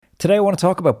Today I want to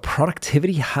talk about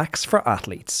productivity hacks for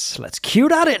athletes. Let's cue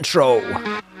that intro.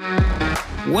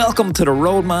 Welcome to the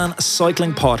Roadman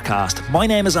Cycling Podcast. My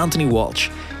name is Anthony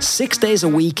Walsh. 6 days a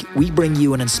week, we bring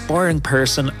you an inspiring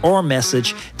person or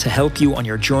message to help you on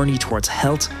your journey towards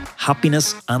health,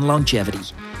 happiness, and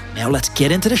longevity. Now let's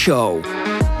get into the show.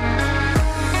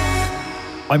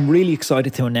 I'm really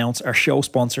excited to announce our show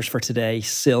sponsors for today,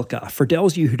 Silca. For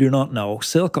those of you who do not know,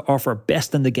 Silca offer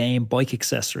best in the game bike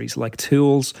accessories like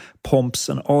tools, pumps,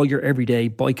 and all your everyday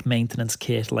bike maintenance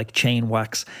kit like chain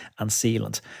wax and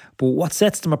sealant. But what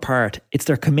sets them apart, it's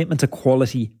their commitment to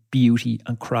quality, beauty,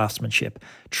 and craftsmanship.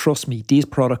 Trust me, these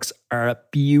products are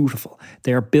beautiful.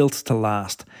 They are built to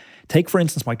last. Take, for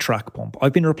instance, my track pump.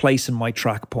 I've been replacing my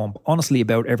track pump, honestly,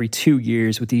 about every 2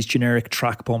 years with these generic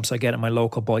track pumps I get at my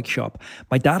local bike shop.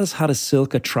 My dad has had a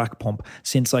Silca track pump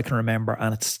since I can remember,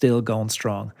 and it's still going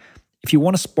strong. If you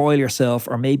want to spoil yourself,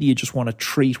 or maybe you just want to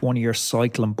treat one of your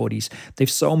cycling buddies,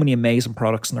 they've so many amazing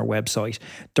products on their website.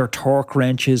 Their torque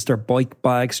wrenches, their bike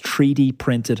bags, 3D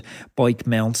printed bike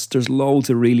mounts. There's loads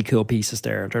of really cool pieces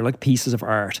there. They're like pieces of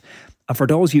art. And for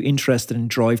those of you interested in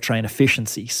drivetrain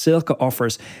efficiency, Silca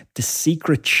offers the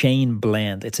Secret Chain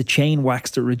Blend. It's a chain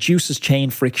wax that reduces chain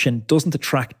friction, doesn't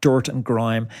attract dirt and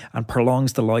grime, and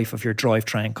prolongs the life of your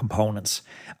drivetrain components.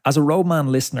 As a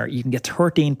Roadman listener, you can get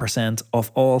 13%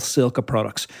 off all Silca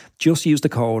products. Just use the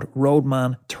code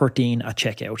ROADMAN13 at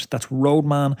checkout. That's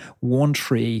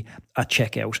ROADMAN13 at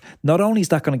checkout. Not only is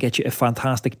that going to get you a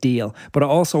fantastic deal, but it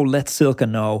also lets Silca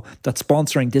know that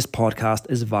sponsoring this podcast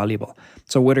is valuable.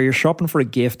 So whether you're shopping for a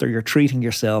gift or you're treating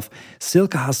yourself,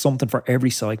 Silca has something for every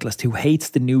cyclist who hates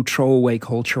the new throwaway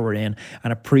culture we're in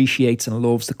and appreciates and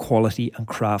loves the quality and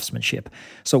craftsmanship.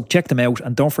 So check them out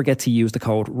and don't forget to use the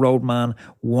code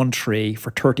ROADMAN13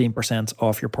 for 13%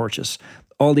 off your purchase.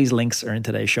 All these links are in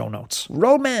today's show notes.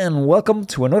 Roadman, welcome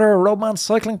to another Roadman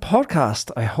Cycling Podcast.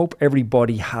 I hope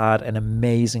everybody had an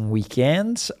amazing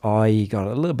weekend. I got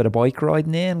a little bit of bike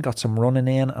riding in, got some running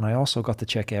in, and I also got to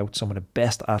check out some of the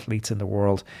best athletes in the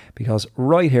world because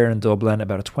right here in Dublin,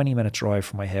 about a 20-minute drive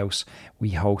from my house,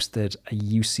 we hosted a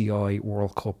UCI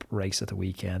World Cup race at the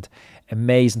weekend.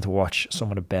 Amazing to watch some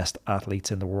of the best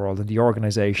athletes in the world, and the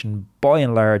organisation, by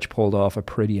and large, pulled off a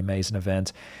pretty amazing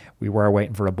event. We were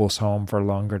waiting for a bus home for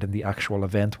longer than the actual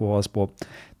event was, but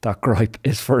that gripe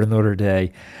is for another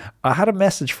day. I had a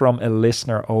message from a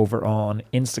listener over on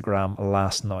Instagram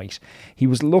last night. He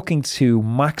was looking to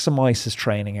maximise his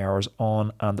training hours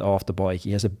on and off the bike.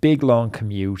 He has a big, long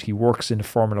commute. He works in the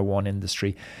Formula One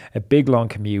industry, a big, long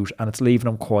commute, and it's leaving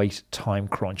him quite time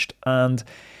crunched. And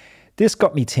this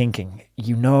got me thinking,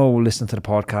 listening to the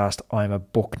podcast, I'm a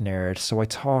book nerd, so I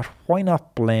thought, why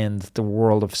not blend the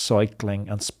world of cycling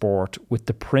and sport with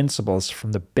the principles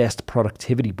from the best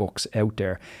productivity books out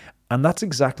there? And that's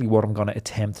exactly what I'm going to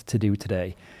attempt to do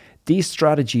today. These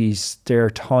strategies,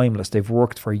 they're timeless. They've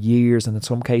worked for years and in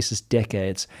some cases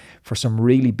decades for some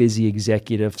really busy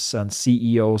executives and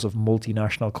CEOs of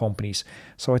multinational companies.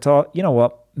 So I thought, you know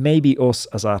what? Maybe us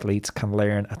as athletes can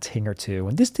learn a thing or two.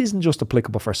 And this isn't just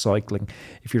applicable for cycling.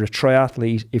 If you're a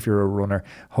triathlete, if you're a runner,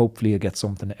 hopefully you'll get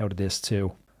something out of this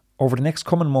too. Over the next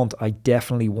coming month, I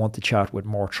definitely want to chat with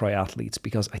more triathletes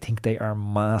because I think they are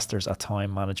masters at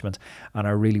time management and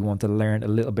I really want to learn a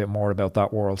little bit more about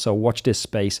that world. So watch this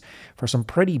space for some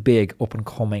pretty big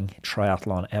up-and-coming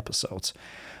triathlon episodes.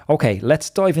 Okay, let's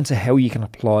dive into how you can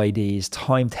apply these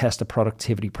time-tested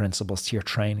productivity principles to your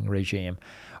training regime.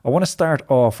 I want to start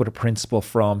off with a principle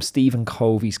from Stephen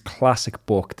Covey's classic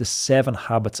book, The 7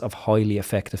 Habits of Highly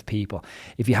Effective People.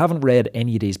 If you haven't read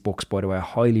any of these books, by the way, I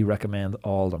highly recommend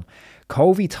all of them.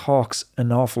 Covey talks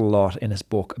an awful lot in his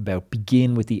book about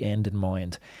begin with the end in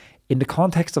mind. In the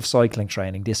context of cycling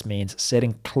training, this means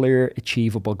setting clear,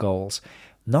 achievable goals,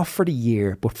 not for the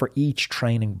year, but for each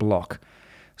training block.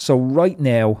 So right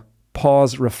now,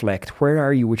 pause, reflect. Where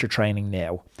are you with your training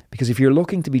now? Because if you're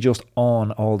looking to be just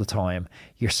on all the time,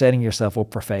 you're setting yourself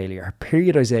up for failure.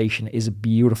 Periodization is a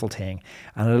beautiful thing,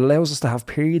 and it allows us to have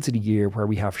periods of the year where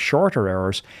we have shorter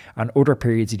hours and other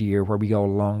periods of the year where we go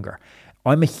longer.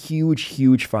 I'm a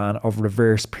huge fan of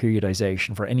reverse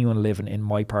periodization for anyone living in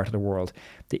my part of the world.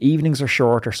 The evenings are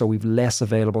shorter, so we've less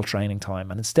available training time.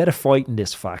 And instead of fighting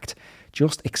this fact,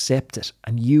 just accept it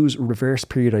and use reverse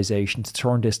periodization to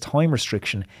turn this time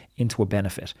restriction into a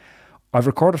benefit. I've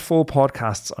recorded full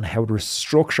podcasts on how to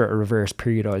structure a reverse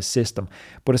periodized system,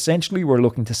 but essentially we're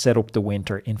looking to set up the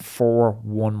winter in 4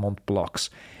 one-month blocks.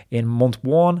 In month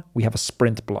 1, we have a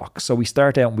sprint block. So we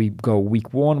start out and we go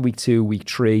week 1, week 2, week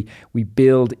 3. We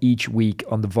build each week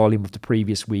on the volume of the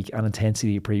previous week and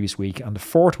intensity of the previous week. And the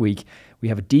 4th week, we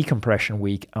have a decompression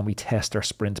week and we test our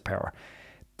sprint power.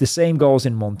 The same goes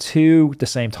in month 2, the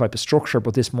same type of structure,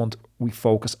 but this month we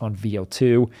focus on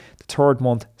VO2. The third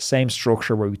month, same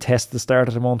structure where we test at the start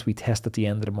of the month, we test at the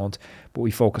end of the month, but we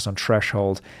focus on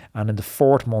threshold. And in the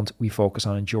fourth month, we focus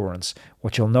on endurance.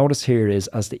 What you'll notice here is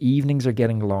as the evenings are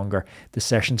getting longer, the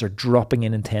sessions are dropping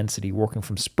in intensity, working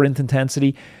from sprint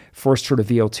intensity, first through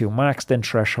the VO2 max, then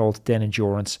threshold, then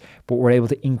endurance, but we're able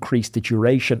to increase the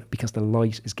duration because the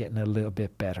light is getting a little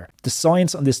bit better. The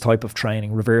science on this type of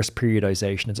training, reverse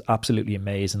periodization, is absolutely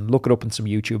amazing. Look it up in some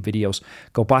YouTube videos.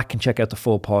 Go back and check out the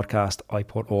full podcast I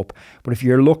put up. But if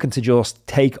you're looking to just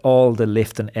take all the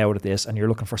lifting out of this and you're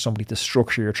looking for somebody to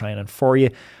structure your training for you,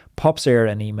 pop Sarah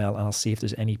an email and I'll see if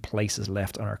there's any places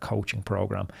left on our coaching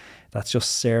program. That's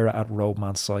just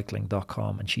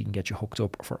sarah@roadmancycling.com and she can get you hooked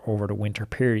up for over the winter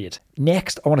period.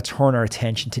 Next, I want to turn our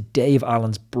attention to Dave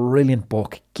Allen's brilliant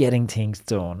book, Getting Things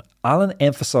Done. Allen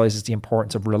emphasizes the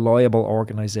importance of reliable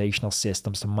organizational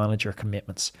systems to manage your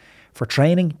commitments. For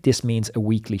training, this means a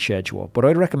weekly schedule, but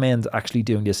I'd recommend actually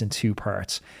doing this in 2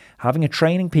 parts. Having a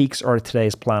Training Peaks or a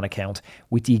Today's Plan account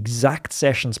with the exact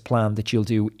sessions plan that you'll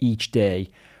do each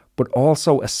day, but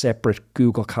also a separate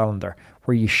Google Calendar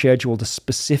where you schedule the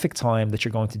specific time that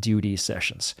you're going to do these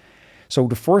sessions. So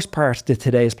the first part, the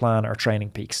Today's Plan or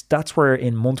Training Peaks, that's where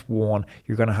in month 1,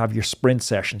 you're going to have your sprint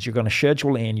sessions. You're going to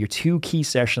schedule in your 2 key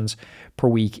sessions per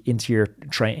week into your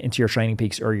Training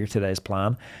Peaks or your Today's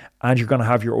Plan. And you're going to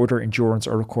have your other endurance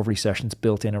or recovery sessions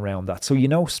built in around that. So you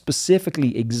know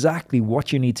specifically exactly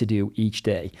what you need to do each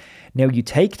day. Now you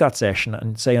take that session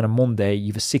and say on a Monday, you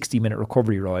have a 60-minute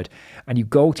recovery ride and you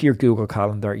go to your Google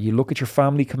Calendar, you look at your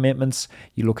family commitments,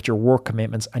 you look at your work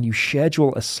commitments and you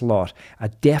schedule a slot, a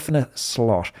definite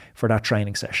slot for that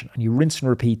training session. And you rinse and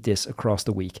repeat this across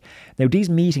the week. Now these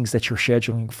meetings that you're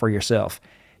scheduling for yourself,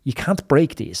 you can't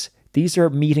break these. These are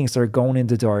meetings that are going in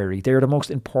the diary. They're the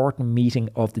most important meeting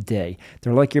of the day.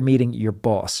 They're like you're meeting your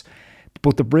boss.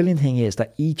 But the brilliant thing is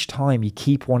that each time you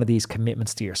keep one of these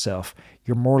commitments to yourself,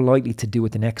 you're more likely to do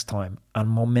it the next time, and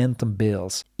momentum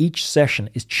builds. Each session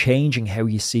is changing how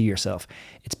you see yourself.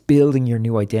 It's building your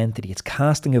new identity. It's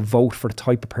casting a vote for the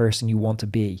type of person you want to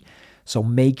be. So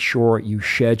make sure you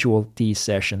schedule these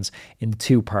sessions in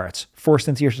 2 parts. First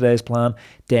into your Today's Plan,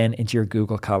 then into your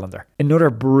Google Calendar. Another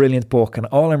brilliant book, and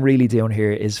all I'm really doing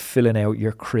here is filling out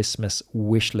your Christmas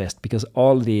wish list because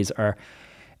all of these are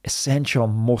essential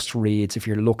must reads if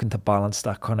you're looking to balance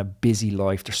that kind of busy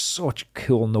life. There's such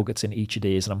cool nuggets in each of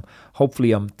these, and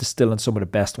hopefully I'm distilling some of the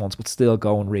best ones, but still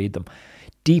go and read them.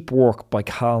 Deep Work by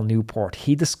Cal Newport.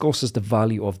 He discusses the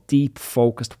value of deep,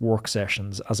 focused work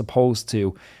sessions as opposed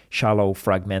to shallow,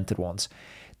 fragmented ones.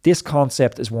 This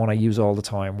concept is one I use all the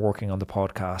time working on the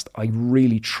podcast. I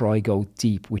really try go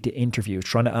deep with the interviews,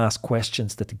 trying to ask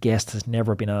questions that the guest has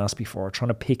never been asked before, trying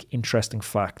to pick interesting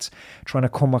facts, trying to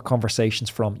come at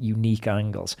conversations from unique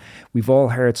angles. We've all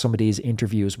heard some of these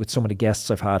interviews with some of the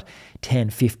guests I've had 10,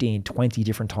 15, 20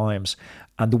 different times.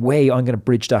 And the way I'm going to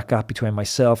bridge that gap between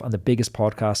myself and the biggest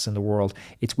podcasts in the world,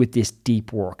 it's with this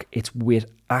deep work. It's with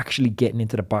actually getting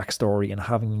into the backstory and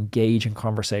having engaging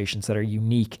conversations that are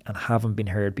unique and haven't been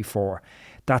heard before.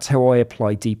 That's how I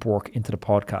apply deep work into the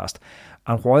podcast.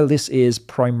 And while this is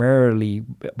primarily,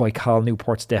 by Cal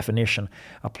Newport's definition,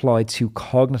 applied to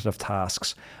cognitive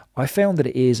tasks, I found that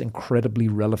it is incredibly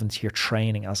relevant to your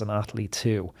training as an athlete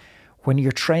too. When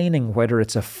you're training, whether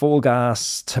it's a full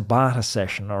gas Tabata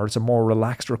session or it's a more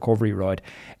relaxed recovery ride,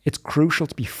 it's crucial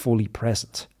to be fully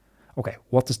present. Okay,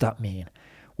 what does that mean?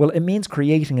 Well, it means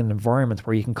creating an environment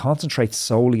where you can concentrate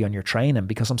solely on your training,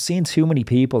 because I'm seeing too many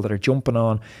people that are jumping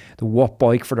on the Watt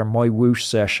bike for their My Whoosh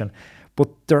session, but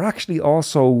they're actually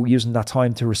also using that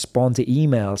time to respond to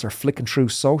emails or flicking through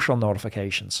social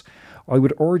notifications. I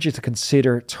would urge you to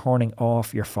consider turning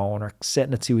off your phone or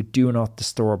setting it to a do not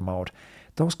disturb mode.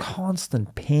 Those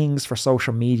constant pings for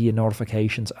social media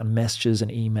notifications and messages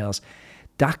and emails,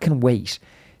 that can wait.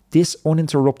 This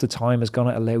uninterrupted time is going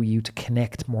to allow you to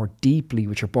connect more deeply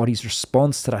with your body's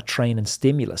response to that training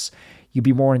stimulus. You'll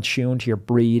be more in tune to your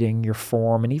breathing, your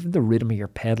form, and even the rhythm of your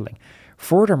pedaling.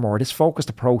 Furthermore, this focused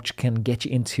approach can get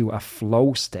you into a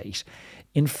flow state.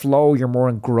 In flow, you're more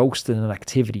engrossed in an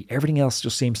activity. Everything else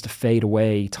just seems to fade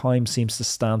away. Time seems to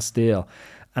stand still.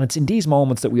 And it's in these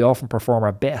moments that we often perform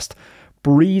our best,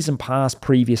 breezing past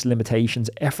previous limitations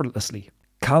effortlessly.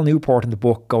 Cal Newport in the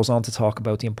book goes on to talk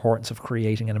about the importance of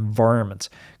creating an environment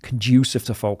conducive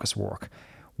to focus work.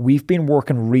 We've been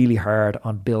working really hard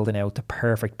on building out the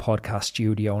perfect podcast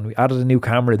studio, and we added a new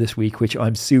camera this week, which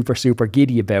I'm super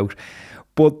giddy about.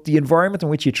 But the environment in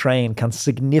which you train can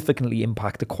significantly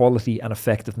impact the quality and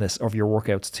effectiveness of your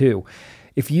workouts too.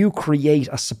 If you create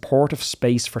a supportive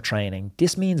space for training,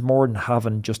 this means more than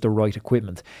having just the right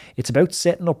equipment. It's about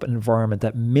setting up an environment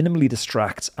that minimally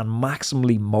distracts and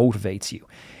maximally motivates you.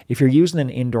 If you're using an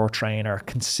indoor trainer,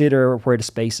 consider where the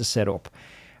space is set up.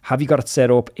 Have you got it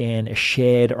set up in a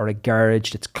shed or a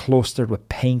garage that's clustered with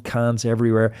paint cans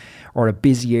everywhere, or a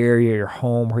busy area of your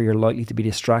home where you're likely to be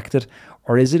distracted?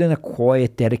 Or is it in a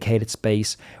quiet, dedicated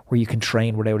space where you can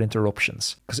train without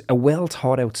interruptions? Because a well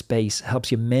thought out space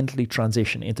helps you mentally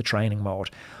transition into training mode.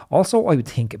 Also, I would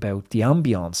think about the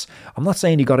ambience. I'm not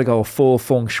saying you got to go full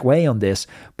feng shui on this,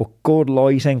 but good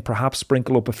lighting, perhaps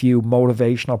sprinkle up a few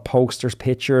motivational posters,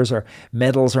 pictures, or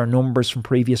medals or numbers from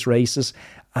previous races,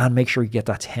 and make sure you get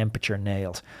that temperature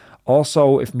nailed.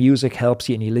 Also, if music helps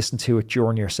you and you listen to it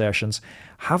during your sessions,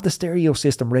 have the stereo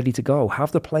system ready to go.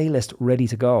 Have the playlist ready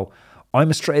to go. I'm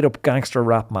a straight up gangster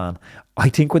rap man. I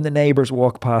think when the neighbours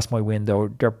walk past my window,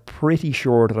 they're pretty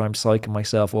sure that I'm psyching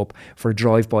myself up for a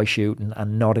drive-by shooting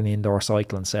and not an indoor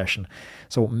cycling session.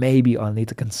 So maybe I'll need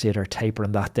to consider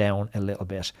tapering that down a little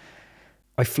bit.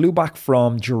 I flew back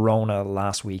from Girona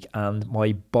last week and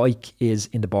my bike is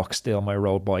in the box still, my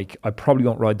road bike. I probably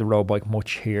won't ride the road bike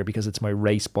much here because it's my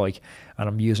race bike and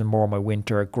I'm using more my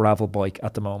winter gravel bike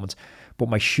at the moment. But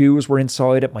my shoes were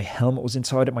inside it, my helmet was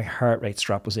inside it, my heart rate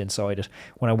strap was inside it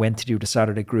when I went to do the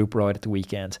Saturday group ride at the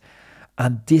weekend.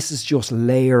 And this is just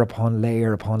layer upon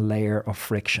layer upon layer of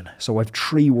friction. So I've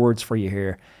 3 words for you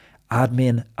here: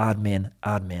 admin, admin,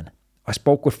 admin. I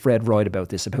spoke with Fred Wright about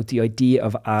this, about the idea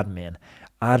of admin.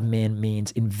 Admin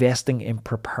means investing in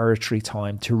preparatory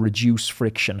time to reduce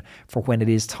friction for when it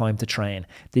is time to train.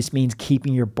 This means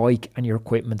keeping your bike and your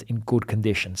equipment in good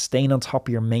condition, staying on top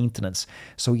of your maintenance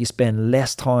so you spend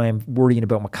less time worrying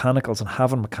about mechanicals and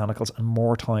having mechanicals and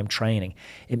more time training.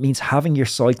 It means having your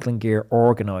cycling gear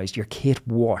organised, your kit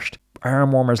washed,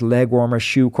 arm warmers, leg warmers,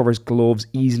 shoe covers, gloves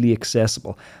easily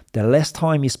accessible. The less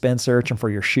time you spend searching for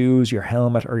your shoes, your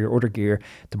helmet or your other gear,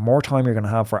 the more time you're going to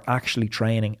have for actually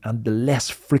training and the less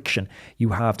friction you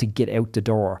have to get out the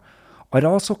door. I'd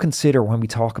also consider when we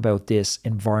talk about this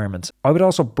environment, I would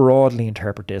also broadly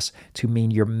interpret this to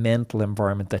mean your mental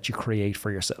environment that you create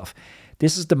for yourself.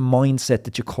 This is the mindset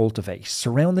that you cultivate.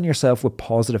 Surrounding yourself with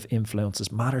positive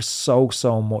influences matters so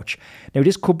much. Now,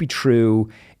 this could be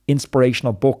through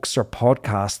inspirational books or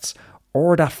podcasts,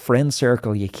 or that friend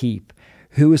circle you keep.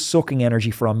 Who is sucking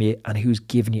energy from you and who's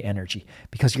giving you energy?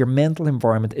 Because your mental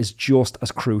environment is just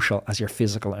as crucial as your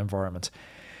physical environment.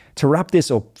 To wrap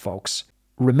this up, folks,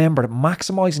 remember that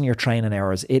maximizing your training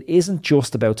hours, it isn't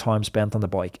just about time spent on the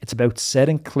bike. It's about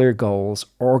setting clear goals,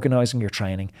 organizing your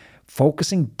training,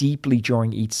 focusing deeply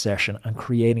during each session, and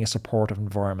creating a supportive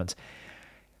environment.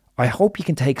 I hope you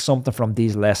can take something from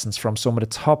these lessons from some of the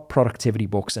top productivity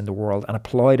books in the world and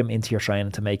apply them into your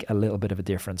training to make a little bit of a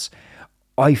difference.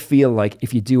 I feel like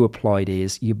if you do apply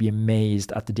these, you'll be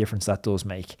amazed at the difference that does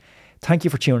make. Thank you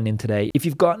for tuning in today. If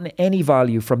you've gotten any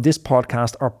value from this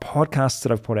podcast or podcasts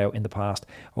that I've put out in the past,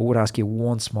 I would ask you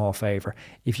one small favor.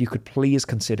 If you could please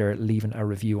consider leaving a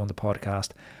review on the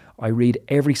podcast. I read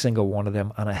every single one of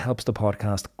them and it helps the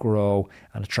podcast grow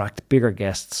and attract bigger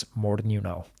guests more than you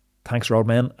know. Thanks,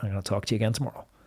 Roadman. I'm going to talk to you again tomorrow.